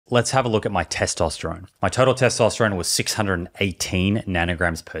let's have a look at my testosterone. My total testosterone was 618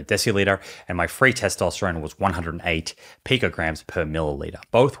 nanograms per deciliter, and my free testosterone was 108 picograms per milliliter,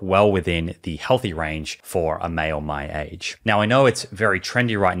 both well within the healthy range for a male my age. Now, I know it's very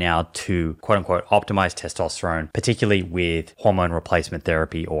trendy right now to quote unquote optimize testosterone, particularly with hormone replacement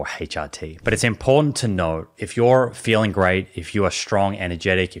therapy or HRT. But it's important to note, if you're feeling great, if you are strong,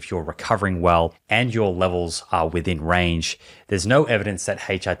 energetic, if you're recovering well, and your levels are within range, there's no evidence that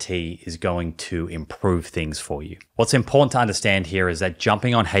HRT is going to improve things for you. What's important to understand here is that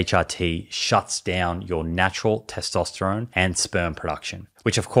jumping on HRT shuts down your natural testosterone and sperm production,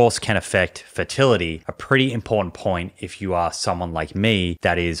 which of course can affect fertility, a pretty important point if you are someone like me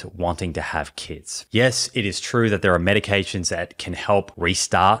that is wanting to have kids. Yes, it is true that there are medications that can help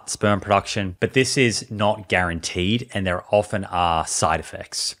restart sperm production, but this is not guaranteed and there often are side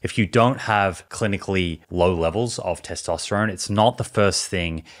effects. If you don't have clinically low levels of testosterone, it's not the first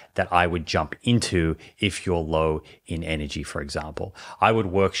thing that I would jump into if you're low in energy, for example. I would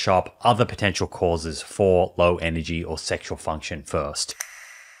workshop other potential causes for low energy or sexual function first.